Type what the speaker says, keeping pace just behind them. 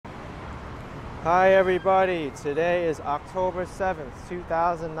Hi everybody, today is October 7th,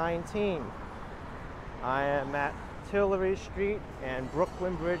 2019. I am at Tillery Street and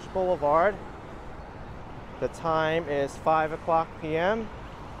Brooklyn Bridge Boulevard. The time is 5 o'clock p.m.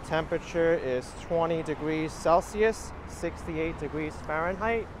 Temperature is 20 degrees Celsius, 68 degrees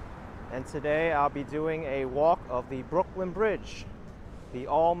Fahrenheit. And today I'll be doing a walk of the Brooklyn Bridge, the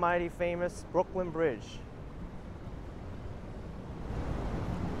almighty famous Brooklyn Bridge.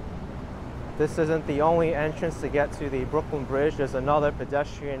 This isn't the only entrance to get to the Brooklyn Bridge. There's another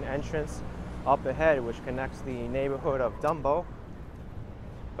pedestrian entrance up ahead which connects the neighborhood of Dumbo.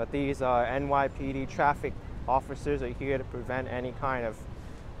 But these NYPD traffic officers are here to prevent any kind of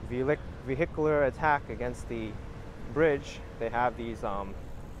vehicular attack against the bridge. They have these,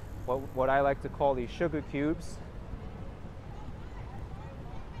 what I like to call these sugar cubes.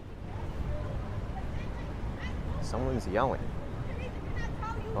 Someone's yelling.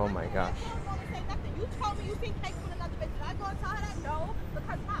 Oh my gosh. You told me you think cakes with another bitch. Did I go and tell her that? No,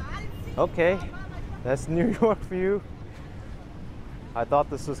 because I didn't see you. Okay, that's New York for you. I thought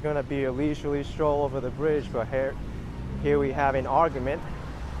this was going to be a leisurely stroll over the bridge, but here we have an argument.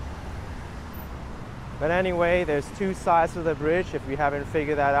 But anyway, there's two sides to the bridge, if you haven't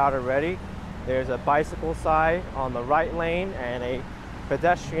figured that out already. There's a bicycle side on the right lane and a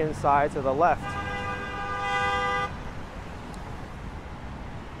pedestrian side to the left.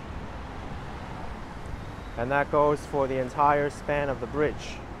 And that goes for the entire span of the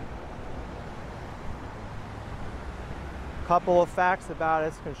bridge. Couple of facts about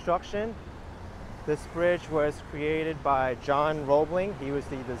its construction. This bridge was created by John Roebling. He was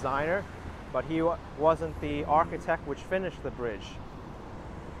the designer, but he wasn't the architect which finished the bridge.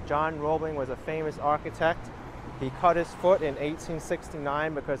 John Roebling was a famous architect. He cut his foot in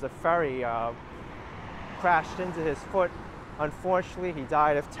 1869 because a ferry crashed into his foot. Unfortunately, he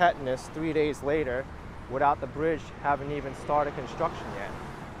died of tetanus 3 days later, without the bridge having even started construction yet.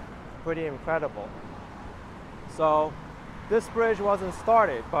 Pretty incredible. So this bridge wasn't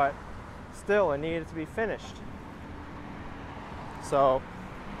started, but still it needed to be finished. So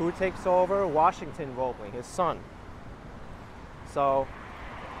who takes over? Washington Roebling, his son. So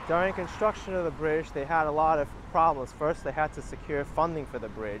during construction of the bridge, they had a lot of problems. First, they had to secure funding for the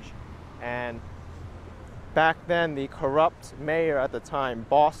bridge. And back then, the corrupt mayor at the time,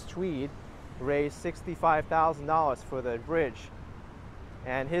 Boss Tweed, raised $65,000 for the bridge,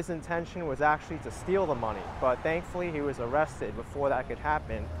 and his intention was actually to steal the money, but thankfully he was arrested before that could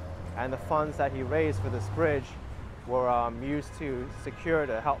happen, and the funds that he raised for this bridge were used to secure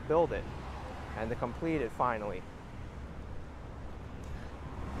to help build it and to complete it finally.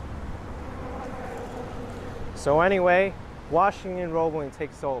 So anyway, Washington Roebling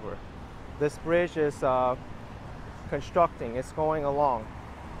takes over. This bridge is constructing, it's going along.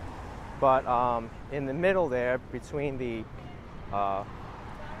 But in the middle there, between the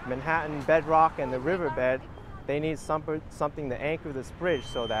Manhattan bedrock and the riverbed, they need something to anchor this bridge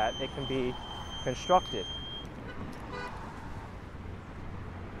so that it can be constructed.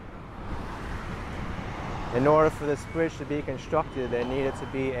 In order for this bridge to be constructed, there needed to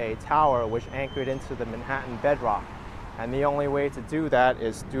be a tower which anchored into the Manhattan bedrock. And the only way to do that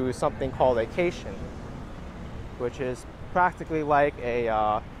is through something called a caisson, which is practically like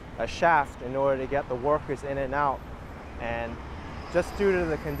a shaft in order to get the workers in and out. And just due to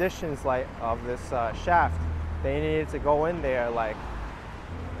the conditions of this shaft, they needed to go in there, like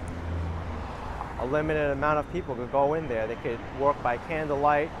a limited amount of people could go in there. They could work by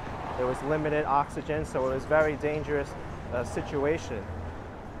candlelight. There was limited oxygen, so it was a very dangerous situation.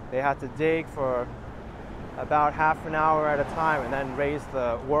 They had to dig for about half an hour at a time and then raise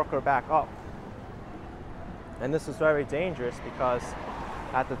the worker back up. And this was very dangerous because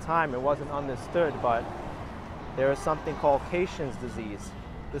at the time, it wasn't understood, but there is something called Caission's disease.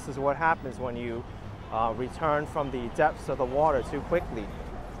 This is what happens when you return from the depths of the water too quickly.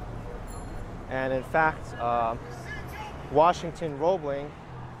 And in fact, Washington Roebling,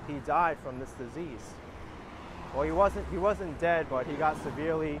 he died from this disease. Well, he wasn't dead, but he got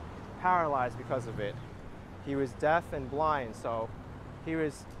severely paralyzed because of it. He was deaf and blind, so he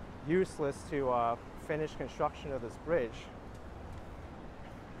was useless to finish construction of this bridge.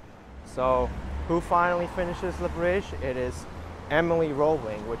 So who finally finishes the bridge? It is Emily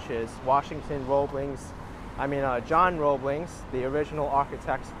Roebling, which is John Roebling's, the original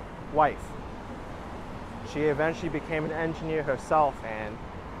architect's wife. She eventually became an engineer herself and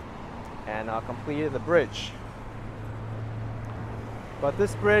completed the bridge. But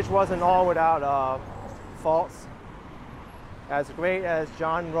this bridge wasn't all without faults. As great as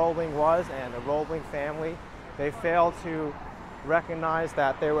John Roebling was and the Roebling family, they failed to recognized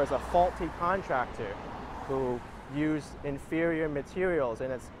that there was a faulty contractor who used inferior materials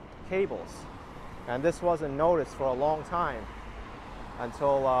in its cables. And this wasn't noticed for a long time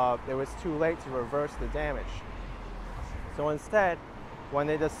until it was too late to reverse the damage. So instead, when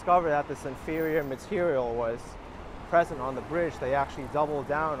they discovered that this inferior material was present on the bridge, they actually doubled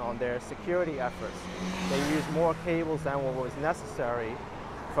down on their security efforts. They used more cables than what was necessary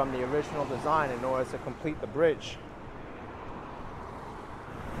from the original design in order to complete the bridge.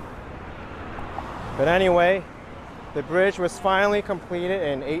 But anyway, the bridge was finally completed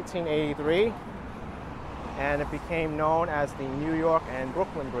in 1883, and it became known as the New York and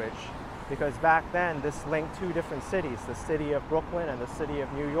Brooklyn Bridge, because back then this linked two different cities, the city of Brooklyn and the city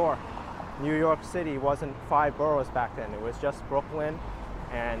of New York. New York City wasn't 5 boroughs back then, it was just Brooklyn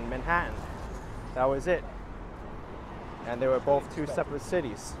and Manhattan. That was it. And they were both two separate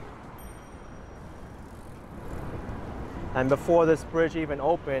cities. And before this bridge even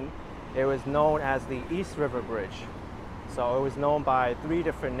opened, it was known as the East River Bridge. So it was known by 3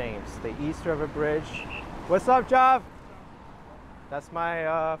 different names. The East River Bridge. What's up, Jav? That's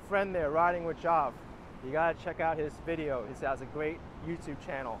my friend there riding with Jav. You gotta check out his video. He has a great YouTube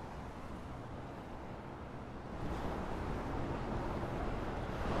channel.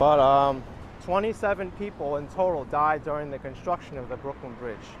 But 27 people in total died during the construction of the Brooklyn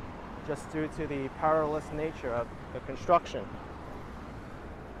Bridge, just due to the perilous nature of the construction.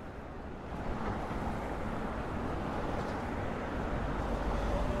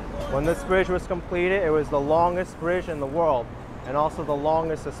 When this bridge was completed, it was the longest bridge in the world, and also the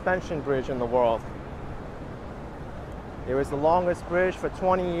longest suspension bridge in the world. It was the longest bridge for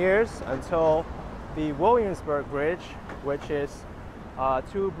 20 years until the Williamsburg Bridge, which is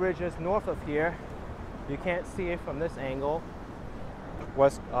 2 bridges north of here. You can't see it from this angle.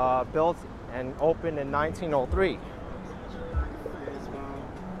 Was built and opened in 1903.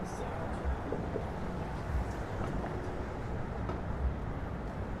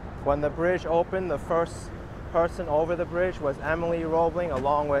 When the bridge opened, the first person over the bridge was Emily Roebling,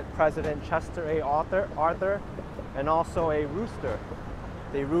 along with President Chester A. Arthur, and also a rooster.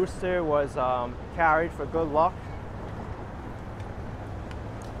 The rooster was carried for good luck.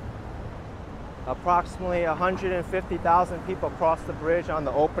 Approximately 150,000 people crossed the bridge on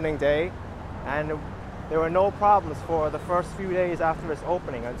the opening day, and there were no problems for the first few days after its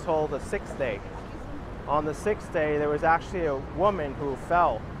opening until the 6th day. On the 6th day, there was actually a woman who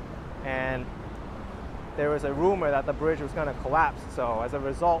fell, and there was a rumor that the bridge was going to collapse. So as a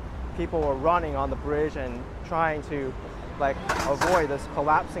result, people were running on the bridge and trying to avoid this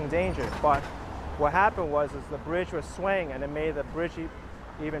collapsing danger. But what happened was the bridge was swaying, and it made the bridge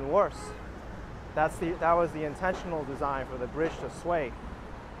even worse. That was the intentional design for the bridge to sway.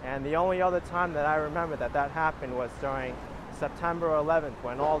 And the only other time that I remember that happened was during September 11th,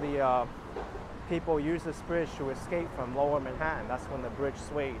 when all the people used this bridge to escape from Lower Manhattan. That's when the bridge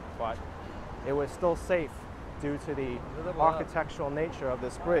swayed, but it was still safe due to the architectural nature of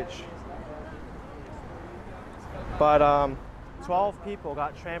this bridge. But 12 people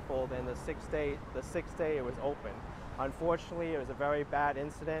got trampled in the 6th day it was open. Unfortunately, it was a very bad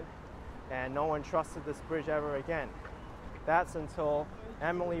incident, and no one trusted this bridge ever again. That's until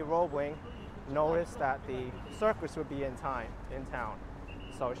Emily Roebling noticed that the circus would be in town.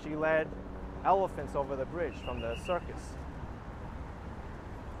 So she led elephants over the bridge from the circus.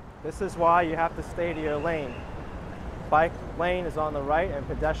 This is why you have to stay to your lane. Bike lane is on the right and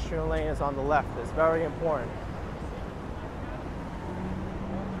pedestrian lane is on the left. It's very important.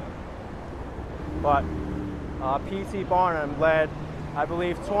 But P.T. Barnum led, I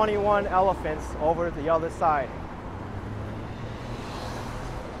believe, 21 elephants over to the other side.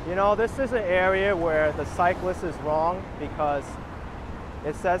 You know, this is an area where the cyclist is wrong, because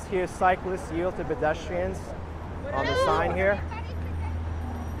it says here, cyclists yield to pedestrians on the sign here.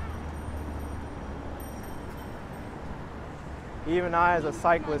 Even I, as a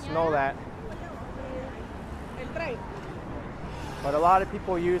cyclist, know that. But a lot of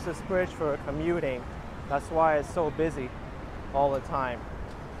people use this bridge for commuting. That's why it's so busy all the time.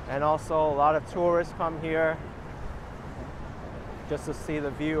 And also, a lot of tourists come here just to see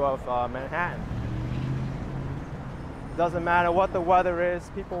the view of Manhattan. Doesn't matter what the weather is,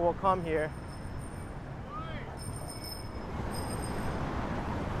 people will come here.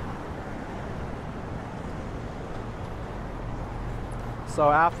 So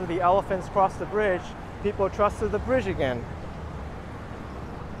after the elephants crossed the bridge, people trusted the bridge again.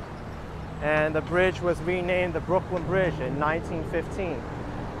 And the bridge was renamed the Brooklyn Bridge in 1915.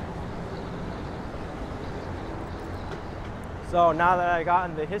 So now that I've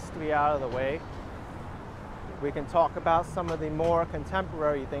gotten the history out of the way, we can talk about some of the more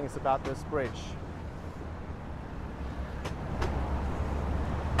contemporary things about this bridge.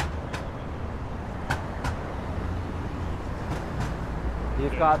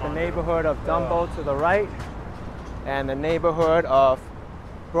 You've got the neighborhood of Dumbo to the right, and the neighborhood of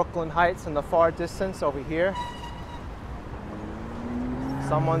Brooklyn Heights in the far distance over here.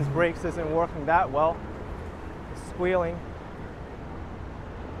 Someone's brakes isn't working that well. It's squealing.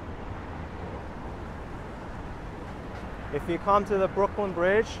 If you come to the Brooklyn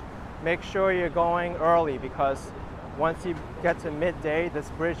Bridge, make sure you're going early, because once you get to midday, this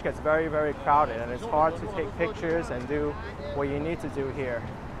bridge gets very, very crowded, and it's hard to take pictures and do what you need to do here.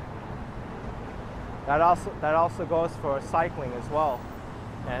 That also goes for cycling as well.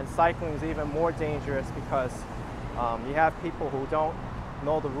 And cycling is even more dangerous because you have people who don't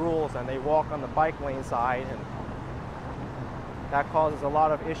know the rules and they walk on the bike lane side, and that causes a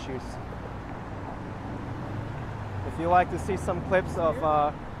lot of issues. If you like to see some clips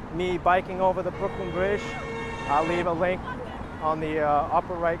of me biking over the Brooklyn Bridge, I'll leave a link on the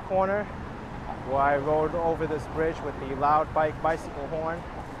upper right corner where I rode over this bridge with the loud bicycle horn.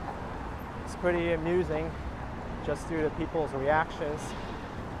 It's pretty amusing just due to people's reactions.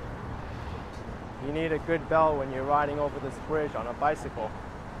 You need a good bell when you're riding over this bridge on a bicycle.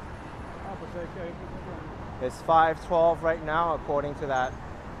 It's 5:12 right now according to that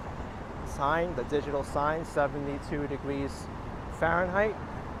sign, the digital sign, 72 degrees Fahrenheit.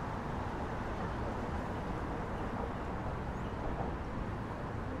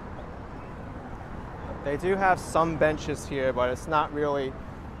 They do have some benches here, but it's not really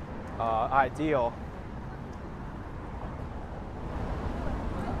ideal.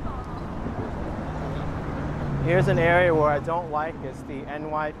 Here's an area where I don't like is the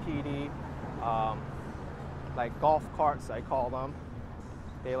NYPD, like golf carts, I call them.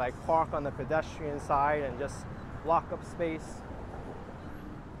 They like park on the pedestrian side and just block up space.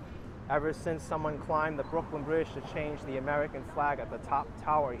 Ever since someone climbed the Brooklyn Bridge to change the American flag at the top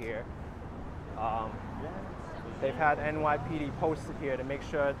tower here, they've had NYPD posted here to make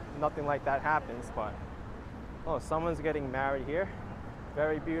sure nothing like that happens. But oh, someone's getting married here.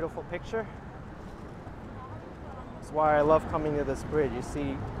 Very beautiful picture. That's why I love coming to this bridge. You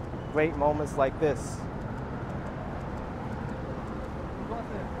see great moments like this.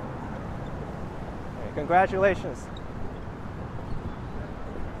 Okay, congratulations.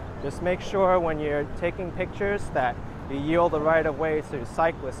 Just make sure when you're taking pictures that you yield the right of way to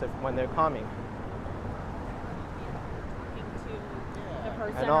cyclists when they're coming.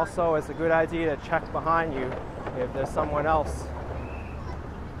 And also, it's a good idea to check behind you if there's someone else.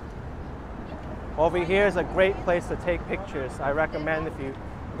 Over here is a great place to take pictures. I recommend if you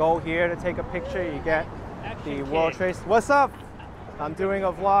go here to take a picture, you get the World Trade. What's up? I'm doing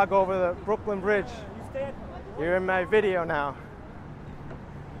a vlog over the Brooklyn Bridge. You're in my video now.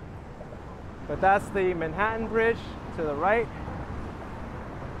 But that's the Manhattan Bridge to the right.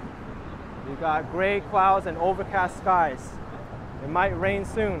 You've got gray clouds and overcast skies. It might rain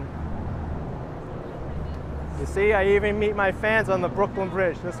soon. You see, I even meet my fans on the Brooklyn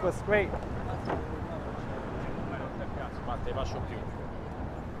Bridge. This was great.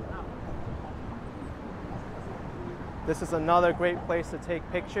 This is another great place to take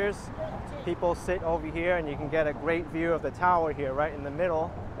pictures. People sit over here and you can get a great view of the tower here right in the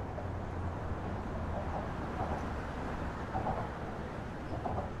middle.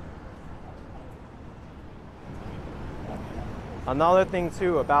 Another thing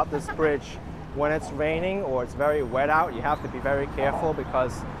too about this bridge, when it's raining or it's very wet out, you have to be very careful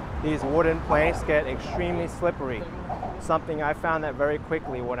because these wooden planks get extremely slippery. Something I found that very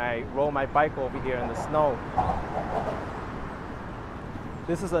quickly when I roll my bike over here in the snow.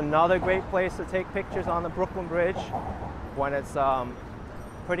 This is another great place to take pictures on the Brooklyn Bridge when it's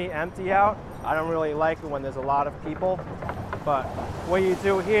pretty empty out. I don't really like it when there's a lot of people, but what you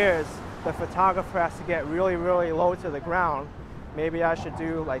do here is the photographer has to get really, really low to the ground. Maybe I should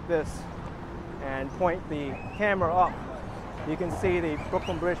do like this and point the camera up. You can see the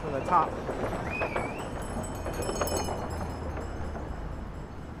Brooklyn Bridge from the top.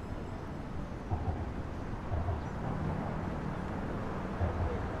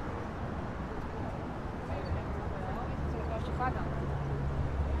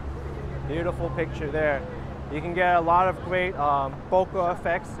 Beautiful picture there. You can get a lot of great bokeh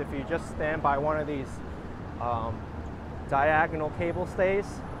effects if you just stand by one of these diagonal cable stays.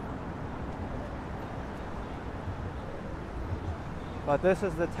 But this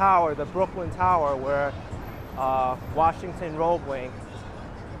is the tower, the Brooklyn Tower, where Washington Roebling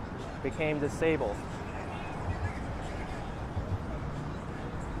became disabled.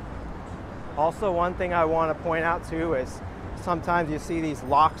 Also, one thing I want to point out too is sometimes you see these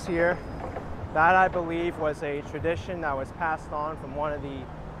locks here. That, I believe, was a tradition that was passed on from one of the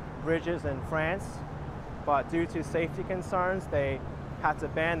bridges in France, but due to safety concerns, they had to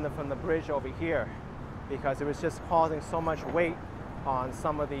ban them from the bridge over here because it was just causing so much weight on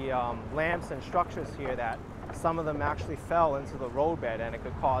some of the lamps and structures here that some of them actually fell into the roadbed and it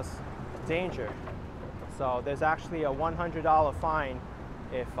could cause danger. So there's actually a $100 fine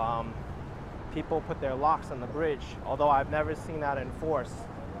if people put their locks on the bridge, although I've never seen that enforced.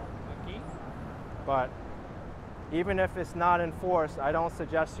 But even if it's not enforced, I don't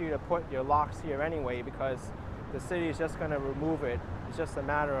suggest you to put your locks here anyway because the city is just going to remove it. It's just a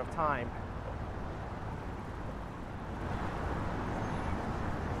matter of time.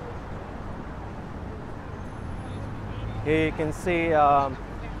 Here you can see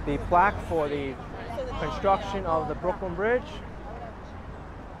the plaque for the construction of the Brooklyn Bridge.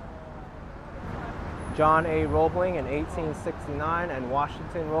 John A. Roebling in 1869 and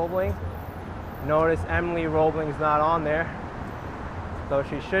Washington Roebling. Notice Emily Roebling's not on there, though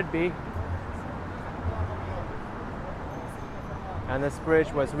she should be. And this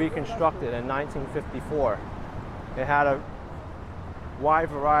bridge was reconstructed in 1954. It had a wide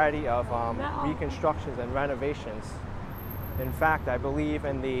variety of reconstructions and renovations. In fact, I believe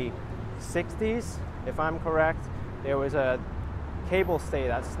in the 60s, if I'm correct, there was a cable stay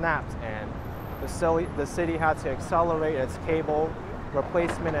that snapped and the city had to accelerate its cable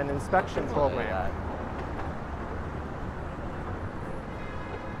replacement and inspection program.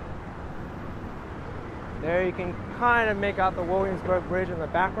 There you can kind of make out the Williamsburg Bridge in the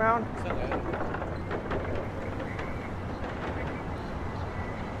background.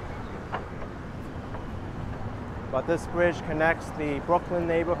 But this bridge connects the Brooklyn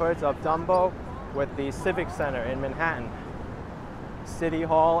neighborhoods of Dumbo with the Civic Center in Manhattan. City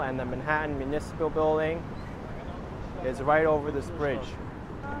Hall and the Manhattan Municipal Building is right over this bridge.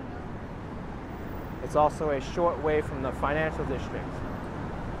 It's also a short way from the financial district.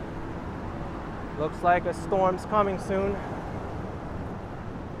 Looks like a storm's coming soon.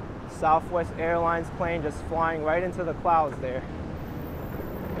 Southwest Airlines plane just flying right into the clouds there.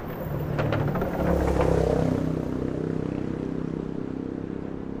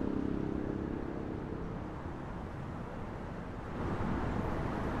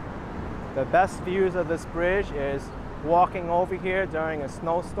 The best views of this bridge is walking over here during a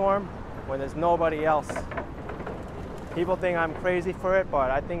snowstorm when there's nobody else. People think I'm crazy for it,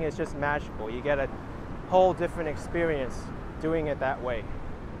 but I think it's just magical. You get a whole different experience doing it that way.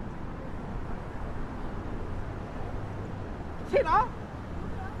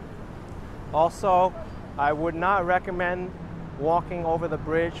 Also, I would not recommend walking over the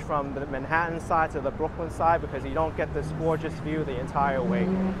bridge from the Manhattan side to the Brooklyn side because you don't get this gorgeous view the entire way.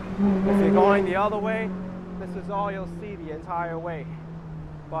 If you're going the other way, this is all you'll see the entire way.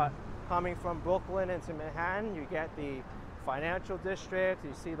 But coming from Brooklyn into Manhattan, you get the financial district,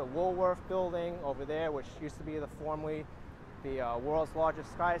 you see the Woolworth building over there, which used to be formerly the world's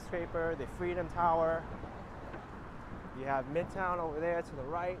largest skyscraper, the Freedom Tower. You have Midtown over there to the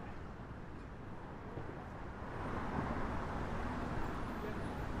right.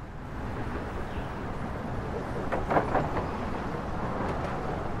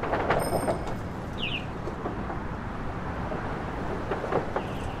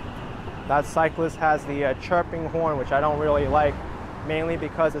 That cyclist has the chirping horn, which I don't really like, mainly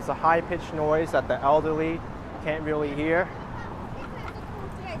because it's a high-pitched noise that the elderly can't really hear.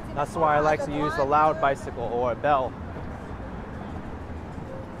 That's why I like to use a loud bicycle or a bell.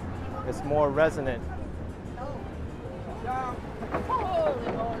 It's more resonant.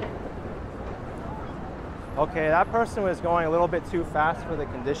 Okay, that person was going a little bit too fast for the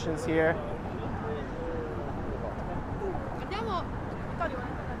conditions here.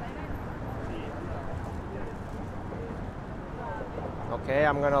 Okay,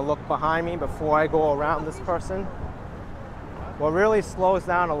 I'm gonna look behind me before I go around this person. What really slows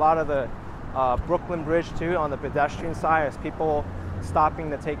down a lot of the Brooklyn Bridge too on the pedestrian side is people stopping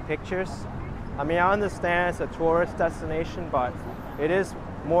to take pictures. I mean, I understand it's a tourist destination, but it is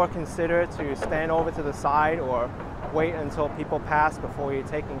more considered to stand over to the side or wait until people pass before you're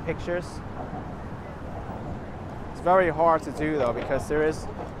taking pictures. It's very hard to do though because there is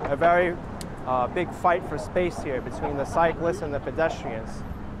a very big fight for space here between the cyclists and the pedestrians.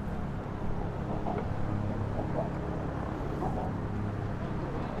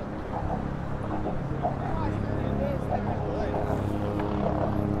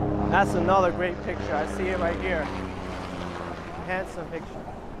 That's another great picture. I see it right here. Handsome picture.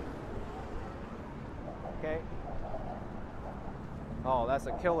 Okay. Oh, that's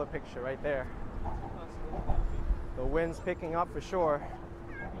a killer picture right there. The wind's picking up for sure.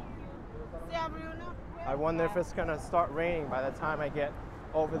 I wonder if it's gonna start raining by the time I get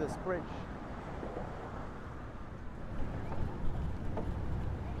over this bridge.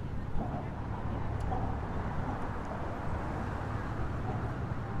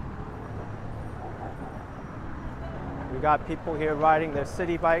 We got people here riding their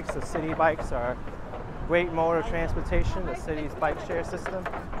city bikes. The city bikes are great mode of transportation, the city's bike share system.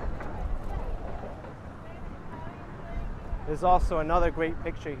 There's also another great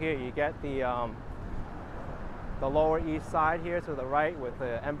picture here. You get the Lower East Side here to the right with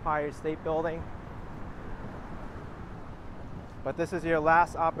the Empire State Building. But this is your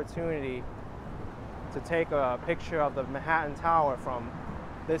last opportunity to take a picture of the Manhattan Tower from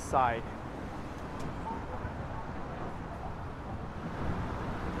this side.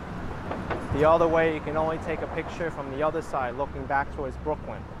 The other way, you can only take a picture from the other side, looking back towards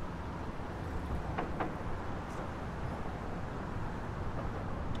Brooklyn.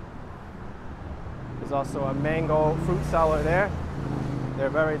 There's also a mango fruit cellar there. They're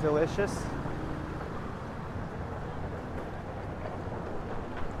very delicious.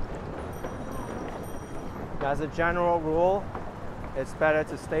 As a general rule, it's better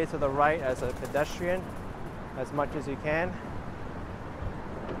to stay to the right as a pedestrian as much as you can.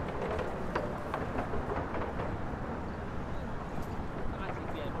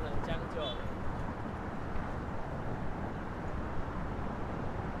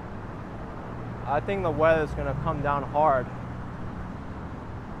 I think the weather's going to come down hard.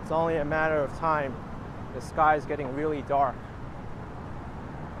 It's only a matter of time. The sky's getting really dark.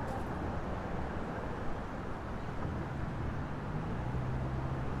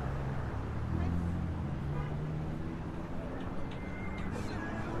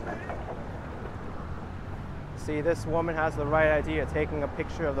 See, this woman has the right idea, taking a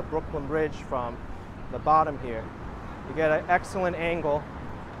picture of the Brooklyn Bridge from the bottom here. You get an excellent angle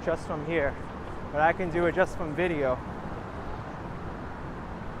just from here. But I can do it just from video.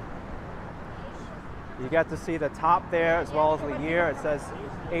 You get to see the top there as well as the year. It says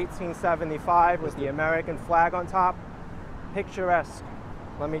 1875 with the American flag on top. Picturesque,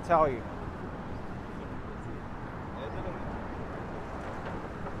 let me tell you.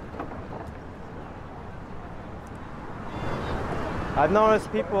 I've noticed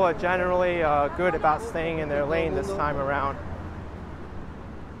people are generally good about staying in their lane this time around.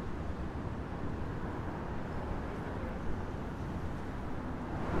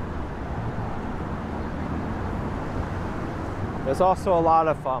 There's also a lot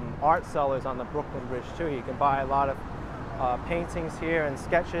of art sellers on the Brooklyn Bridge too. You can buy a lot of paintings here and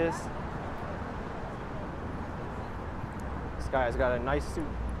sketches. This guy's got a nice suit.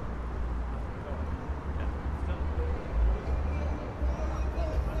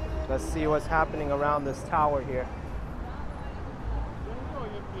 Let's see what's happening around this tower here.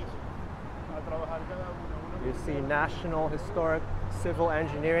 You see National Historic Civil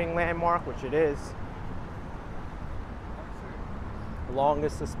Engineering Landmark, which it is.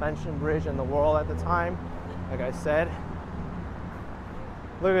 Longest suspension bridge in the world at the time, like I said.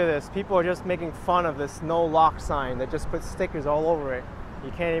 Look at this, people are just making fun of this no lock sign that just put stickers all over it.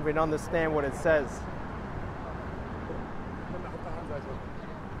 You can't even understand what it says.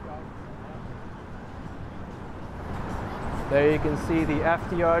 There you can see the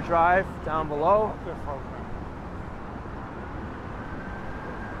FDR Drive down below,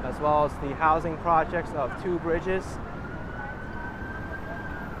 as well as the housing projects of two bridges.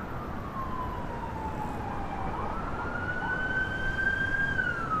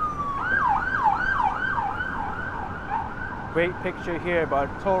 Great picture here, but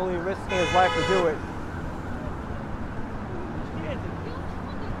totally risking his life to do it.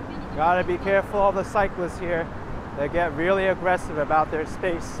 Gotta be careful of the cyclists here. They get really aggressive about their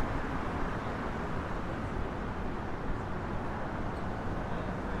space.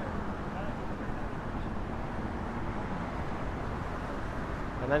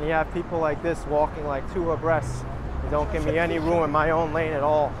 And then you have people like this walking like two abreast. They don't give me any room in my own lane at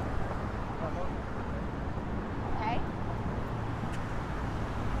all.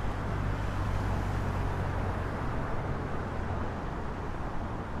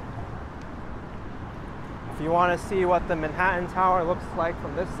 If you want to see what the Manhattan Tower looks like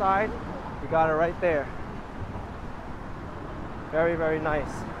from this side, you got it right there. Very, very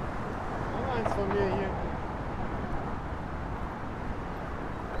nice.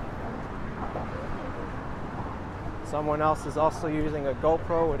 Someone else is also using a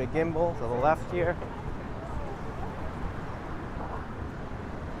GoPro with a gimbal to the left here.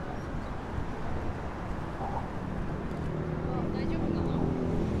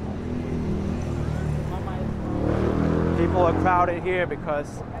 crowded here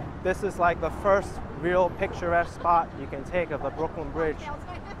because this is like the first real picturesque spot you can take of the Brooklyn Bridge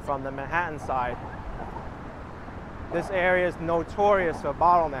from the Manhattan side. This area is notorious for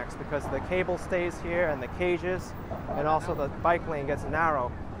bottlenecks because the cable stays here and the cages, and also the bike lane gets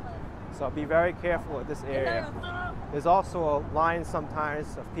narrow. So be very careful with this area. There's also a line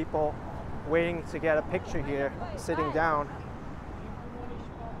sometimes of people waiting to get a picture here, sitting down.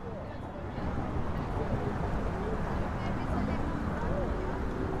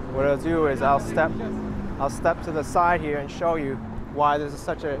 What I'll do is I'll step to the side here and show you why this is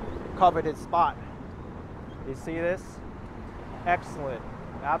such a coveted spot. You see this? Excellent.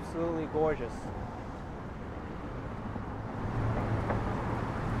 Absolutely gorgeous.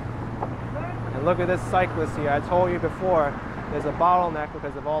 And look at this cyclist here. I told you before, there's a bottleneck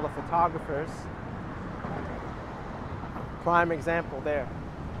because of all the photographers. Prime example there.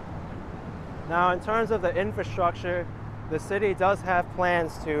 Now, in terms of the infrastructure, the city does have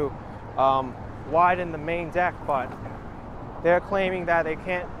plans to widen the main deck, but they're claiming that they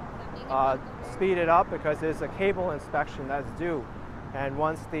can't speed it up because there's a cable inspection that's due. And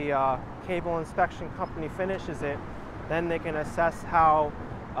once the cable inspection company finishes it, then they can assess how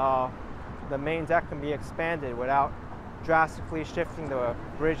the main deck can be expanded without drastically shifting the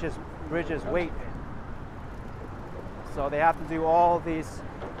bridge's weight. So they have to do all of these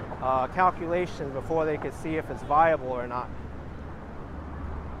calculations before they can see if it's viable or not.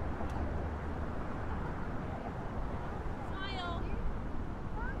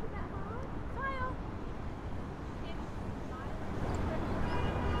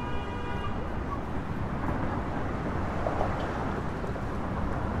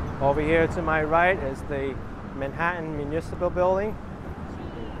 Over here to my right is the Manhattan Municipal Building,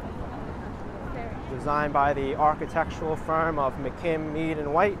 designed by the architectural firm of McKim, Mead &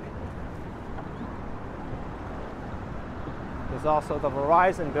 White. There's also the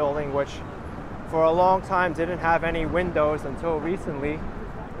Verizon building, which for a long time didn't have any windows until recently.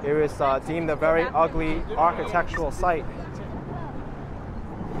 It was deemed a very ugly architectural site.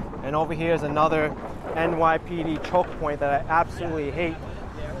 And over here is another NYPD choke point that I absolutely hate.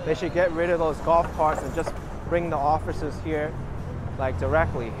 They should get rid of those golf carts and just bring the officers here, like,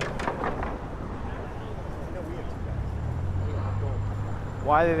 directly.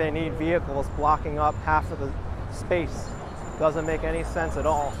 Why do they need vehicles blocking up half of the space? Doesn't make any sense at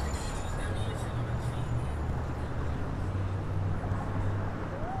all.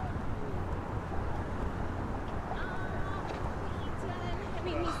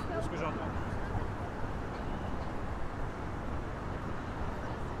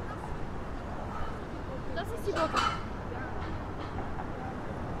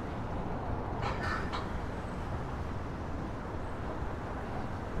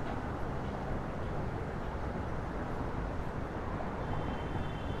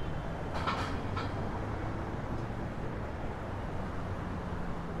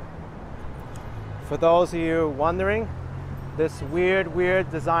 For those of you wondering, this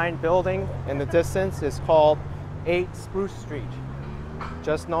weird design building in the distance is called 8 Spruce Street,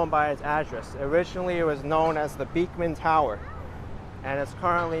 just known by its address. Originally it was known as the Beekman Tower, and it's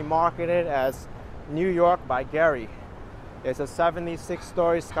currently marketed as New York by Gary. It's a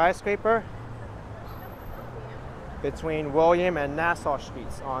 76-story skyscraper between William and Nassau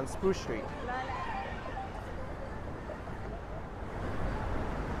Streets on Spruce Street.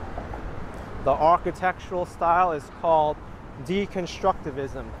 The architectural style is called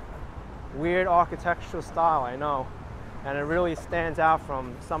deconstructivism. Weird architectural style, I know. And it really stands out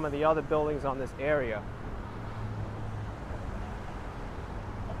from some of the other buildings on this area.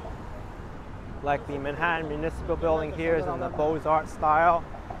 Like the Manhattan Municipal Building here is in the Beaux-Arts style,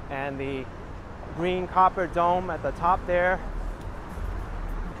 and the green copper dome at the top there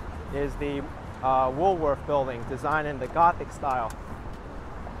is the Woolworth Building, designed in the Gothic style.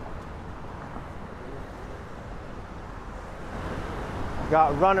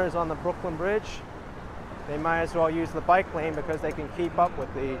 Got runners on the Brooklyn Bridge. They might as well use the bike lane because they can keep up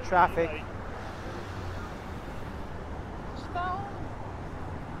with the traffic.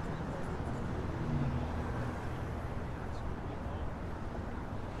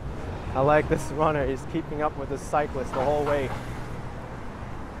 I like this runner. He's keeping up with the cyclist the whole way.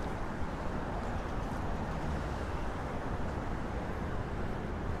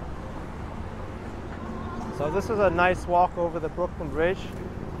 So this is a nice walk over the Brooklyn Bridge.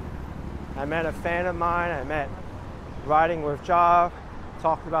 I met a fan of mine. I met riding with Jav,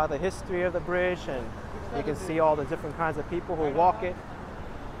 talked about the history of the bridge, and you can see all the different kinds of people who walk it.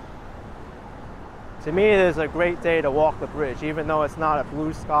 To me, it is a great day to walk the bridge, even though it's not a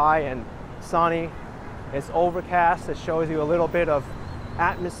blue sky and sunny. It's overcast. It shows you a little bit of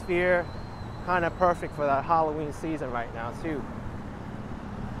atmosphere. Kind of perfect for that Halloween season right now too.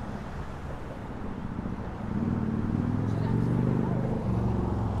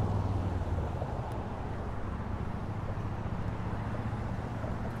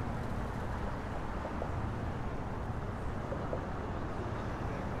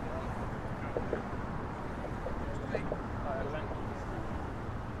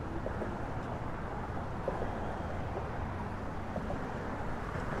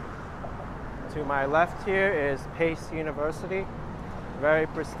 To my left here is Pace University, very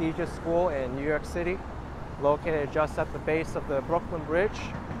prestigious school in New York City, located just at the base of the Brooklyn Bridge.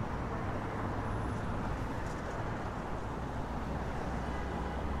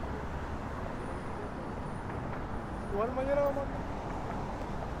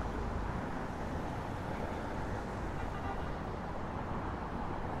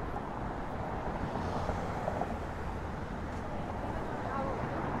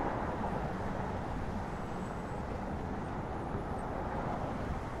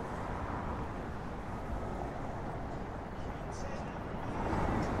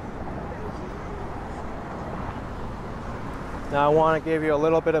 Now I want to give you a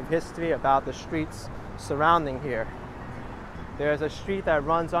little bit of history about the streets surrounding here. There's a street that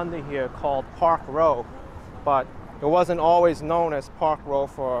runs under here called Park Row, but it wasn't always known as Park Row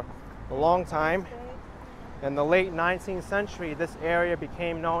for a long time. In the late 19th century, this area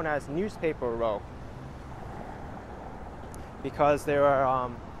became known as Newspaper Row because there are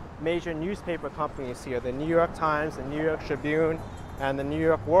major newspaper companies here, the New York Times, the New York Tribune, and the New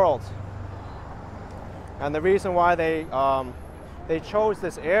York World. And the reason why they chose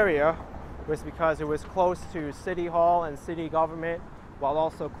this area was because it was close to City Hall and city government, while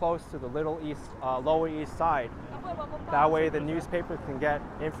also close to the Lower East Side. That way the newspaper can get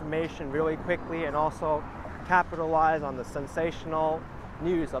information really quickly and also capitalize on the sensational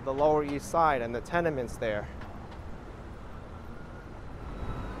news of the Lower East Side and the tenements there.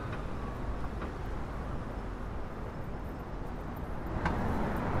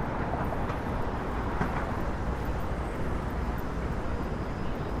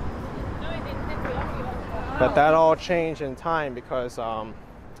 But that all changed in time because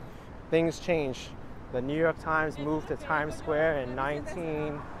things changed. The New York Times moved to Times Square in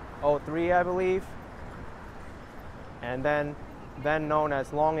 1903, I believe. And then known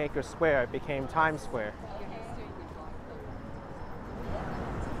as Longacre Square, it became Times Square.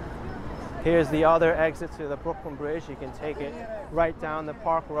 Here's the other exit to the Brooklyn Bridge. You can take it right down the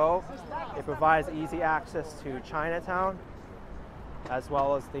Park Row. It provides easy access to Chinatown, as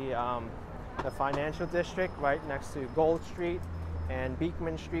well as the financial district right next to Gold Street and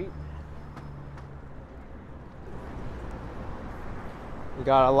Beekman Street. We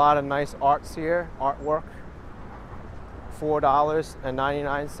got a lot of nice arts here, artwork.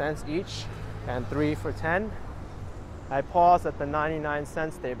 $4.99 each and 3 for 10. I paused at the 99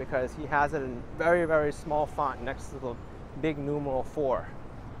 cents there because he has it in very, very small font next to the big numeral 4.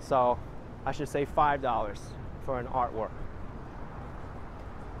 So I should say $5 for an artwork.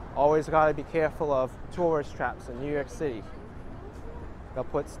 Always got to be careful of tourist traps in New York City. They'll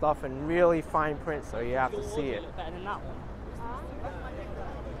put stuff in really fine print, so you have to see it.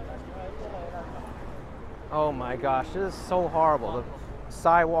 Oh my gosh, this is so horrible. The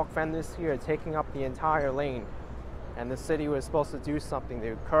sidewalk vendors here are taking up the entire lane, and the city was supposed to do something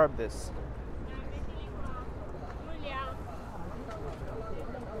to curb this.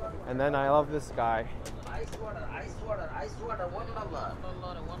 And then I love this guy. Ice water, $1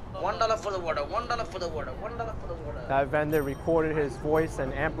 for the water, $1 for the water, $1 for the water. That vendor recorded his voice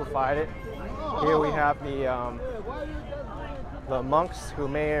and amplified it. Here we have the monks who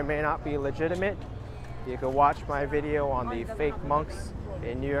may or may not be legitimate. You can watch my video on the fake monks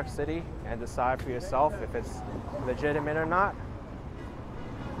in New York City and decide for yourself if it's legitimate or not.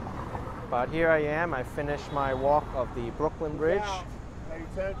 But here I am. I finished my walk of the Brooklyn Bridge,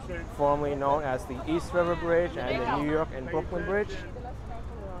 formerly known as the East River Bridge and the New York and Brooklyn Bridge.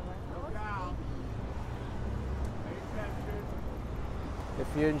 If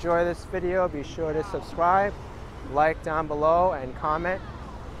you enjoy this video, be sure to subscribe, like down below, and comment.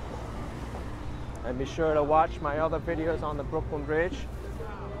 And be sure to watch my other videos on the Brooklyn Bridge.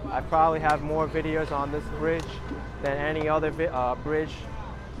 I probably have more videos on this bridge than any other bridge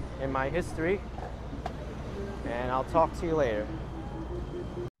in my history. And I'll talk to you later.